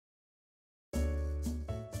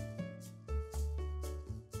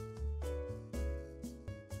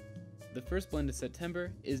The first blend of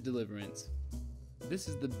September is Deliverance. This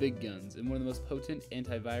is the big guns and one of the most potent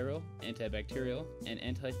antiviral, antibacterial, and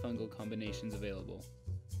antifungal combinations available.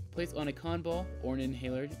 Place on a cotton ball or an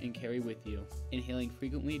inhaler and carry with you, inhaling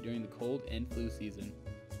frequently during the cold and flu season.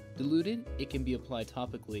 Diluted, it can be applied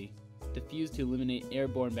topically, diffused to eliminate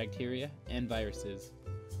airborne bacteria and viruses.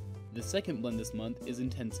 The second blend this month is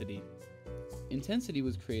Intensity. Intensity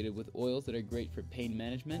was created with oils that are great for pain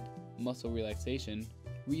management, muscle relaxation,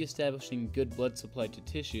 re-establishing good blood supply to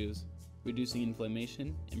tissues, reducing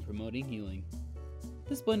inflammation, and promoting healing.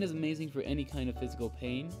 This blend is amazing for any kind of physical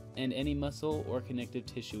pain and any muscle or connective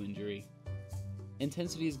tissue injury.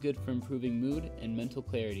 Intensity is good for improving mood and mental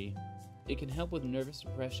clarity. It can help with nervous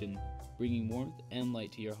suppression, bringing warmth and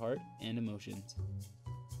light to your heart and emotions.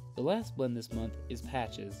 The last blend this month is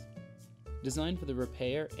Patches, designed for the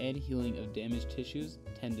repair and healing of damaged tissues,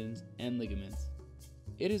 tendons, and ligaments.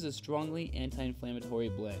 It is a strongly anti-inflammatory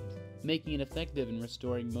blend, making it effective in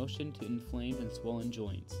restoring motion to inflamed and swollen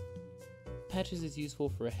joints. Patches is useful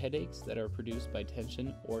for headaches that are produced by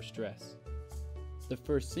tension or stress. The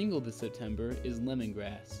first single this September is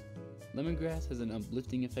Lemongrass. Lemongrass has an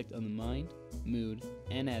uplifting effect on the mind, mood,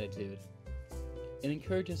 and attitude. It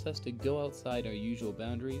encourages us to go outside our usual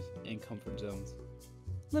boundaries and comfort zones.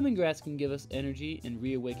 Lemongrass can give us energy and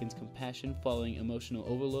reawakens compassion following emotional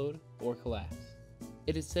overload or collapse.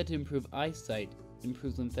 It is said to improve eyesight,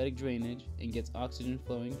 improves lymphatic drainage, and gets oxygen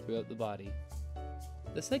flowing throughout the body.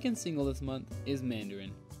 The second single this month is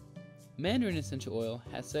Mandarin. Mandarin essential oil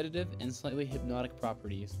has sedative and slightly hypnotic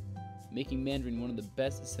properties, making Mandarin one of the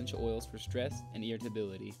best essential oils for stress and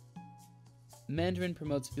irritability. Mandarin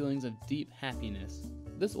promotes feelings of deep happiness.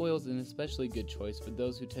 This oil is an especially good choice for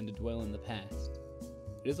those who tend to dwell in the past.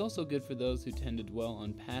 It is also good for those who tend to dwell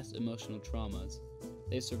on past emotional traumas.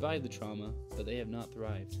 They have survived the trauma, but they have not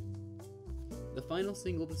thrived. The final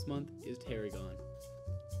single this month is Tarragon.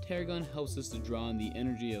 Tarragon helps us to draw on the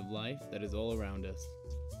energy of life that is all around us.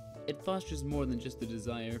 It fosters more than just the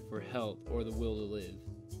desire for health or the will to live.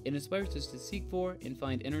 It inspires us to seek for and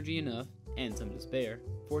find energy enough, and some to spare,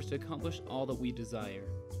 for us to accomplish all that we desire.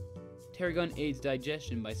 Tarragon aids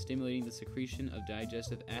digestion by stimulating the secretion of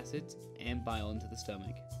digestive acids and bile into the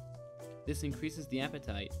stomach. This increases the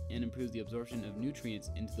appetite and improves the absorption of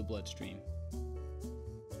nutrients into the bloodstream.